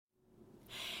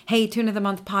Hey, Tune of the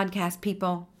Month podcast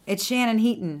people. It's Shannon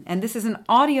Heaton, and this is an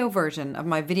audio version of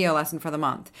my video lesson for the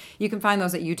month. You can find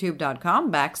those at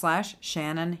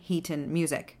youtube.com/Shannon Heaton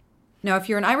Music. Now, if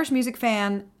you're an Irish music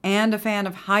fan and a fan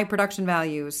of high production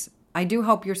values, I do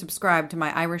hope you're subscribed to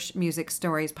my Irish Music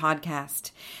Stories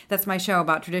podcast. That's my show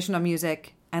about traditional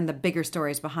music and the bigger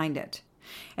stories behind it.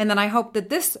 And then I hope that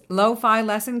this lo-fi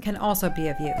lesson can also be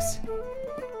of use.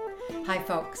 Hi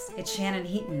folks, it's Shannon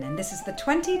Heaton, and this is the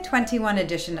 2021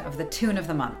 edition of the Tune of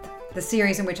the Month, the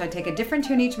series in which I take a different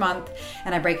tune each month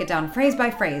and I break it down phrase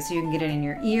by phrase so you can get it in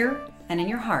your ear and in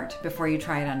your heart before you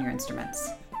try it on your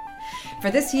instruments. For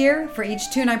this year, for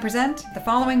each tune I present, the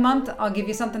following month I'll give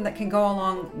you something that can go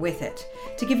along with it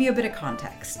to give you a bit of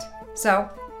context. So,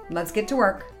 let's get to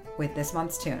work with this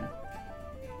month's tune.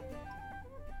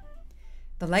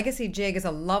 The Legacy Jig is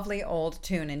a lovely old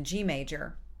tune in G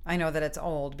major. I know that it's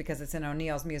old because it's in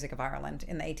O'Neill's Music of Ireland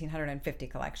in the 1850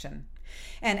 collection.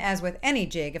 And as with any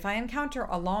jig, if I encounter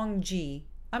a long G,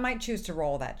 I might choose to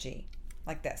roll that G,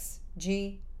 like this.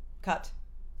 G, cut,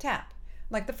 tap,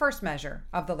 like the first measure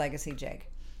of the Legacy Jig.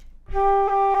 If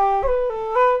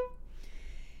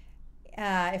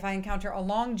I encounter a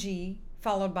long G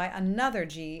followed by another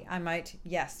G, I might,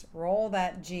 roll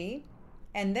that G.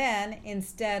 And then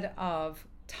instead of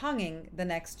tonguing the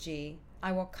next G,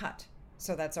 I will cut.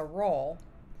 So that's a roll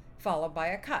followed by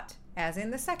a cut, as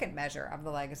in the second measure of the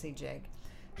Legacy Jig.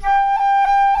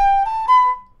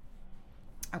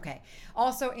 Okay,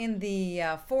 also in the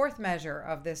fourth measure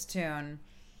of this tune,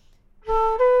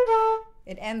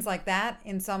 it ends like that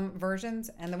in some versions,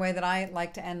 and the way that I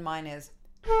like to end mine is.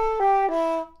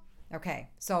 Okay,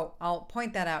 so I'll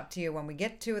point that out to you when we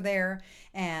get to there,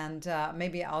 and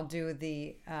maybe I'll do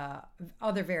the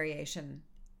other variation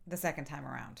the second time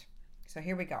around. So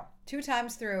here we go. 2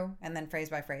 times through, and then phrase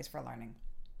by phrase for learning.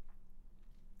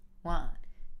 1,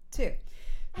 2.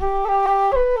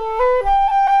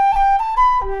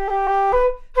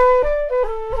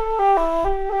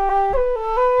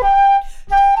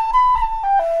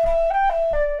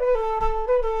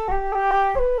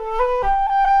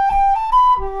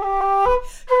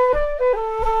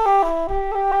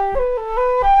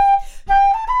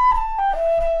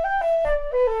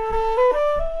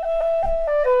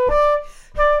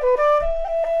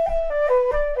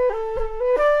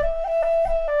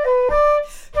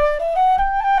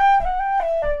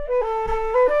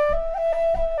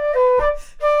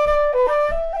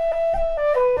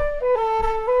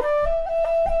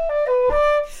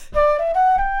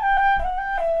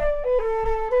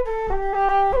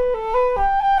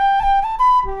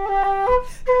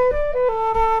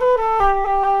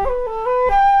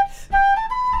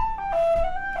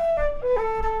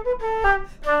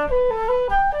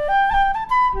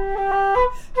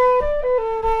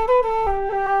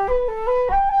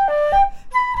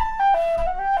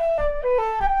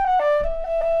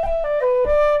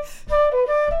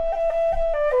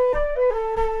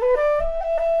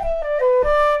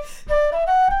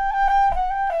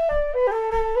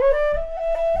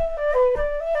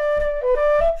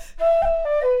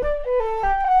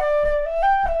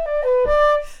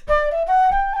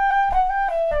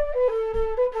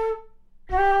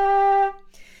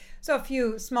 So a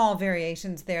few small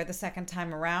variations there the second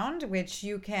time around, which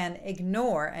you can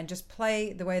ignore and just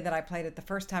play the way that I played it the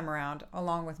first time around,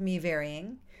 along with me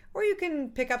varying. Or you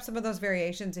can pick up some of those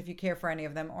variations if you care for any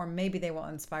of them, or maybe they will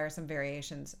inspire some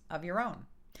variations of your own.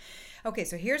 Okay,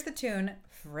 so here's the tune,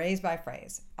 phrase by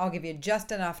phrase. I'll give you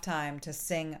just enough time to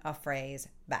sing a phrase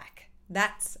back.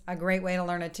 That's a great way to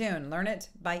learn a tune. Learn it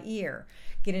by ear.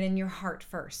 Get it in your heart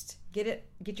first. Get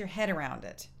your head around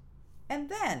it. And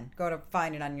then go to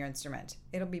find it on your instrument.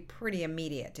 It'll be pretty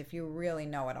immediate if you really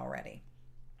know it already.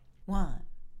 1,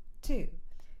 2.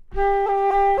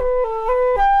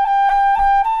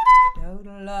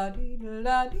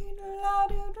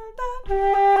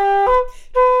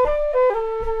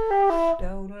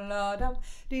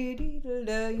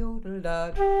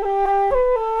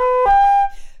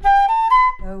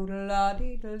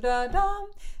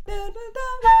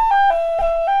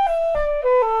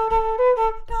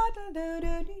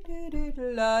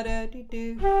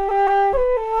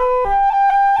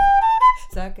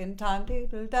 Second time,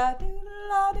 doodle da doodle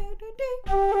la doodle doo.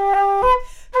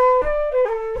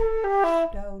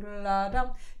 Doodle la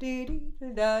dum, doodle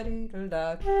da doodle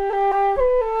da.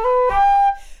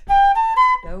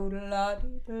 Doodle la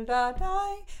doodle da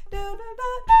die, doodle da.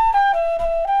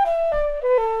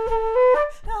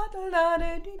 Doodle la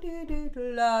doodle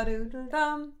doodle la doodle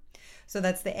dum. So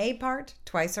that's the A part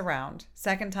twice around.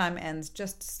 Second time ends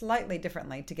just slightly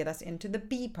differently to get us into the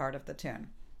B part of the tune.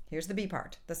 Here's the B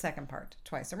part, the second part,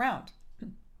 twice around.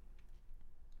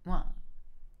 1,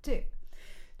 2.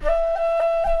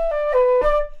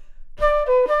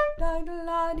 Da da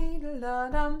la dee da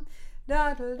dum,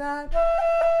 da da da.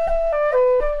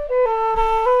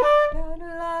 Da da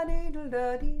la dee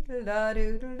da dee da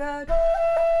do da.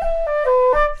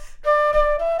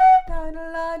 Da da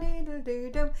la dee do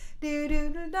dum, do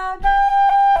do da.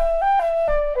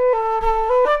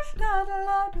 Da da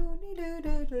la do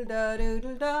do da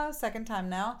do da. Second time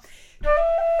now.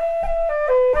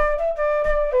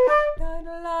 Da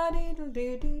da la dee do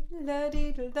da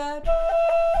dee da.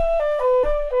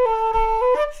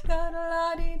 Da da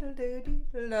la dee do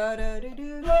da da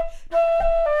do.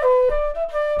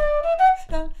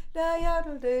 Da da ya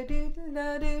do da do do.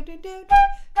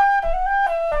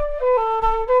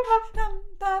 Dum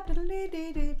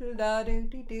da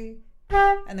do do.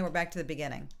 And then we're back to the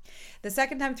beginning. The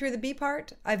second time through the B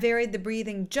part, I varied the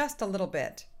breathing just a little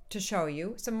bit to show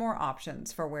you some more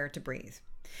options for where to breathe.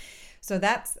 So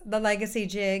that's the Legacy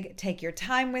Jig. Take your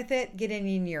time with it, get it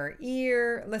in your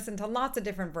ear, listen to lots of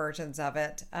different versions of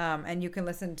it. And you can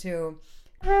listen to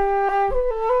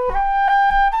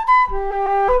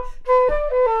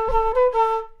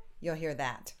you'll hear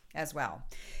that as well.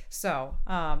 So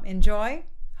enjoy.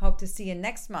 Hope to see you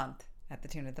next month at the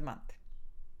Tune of the Month.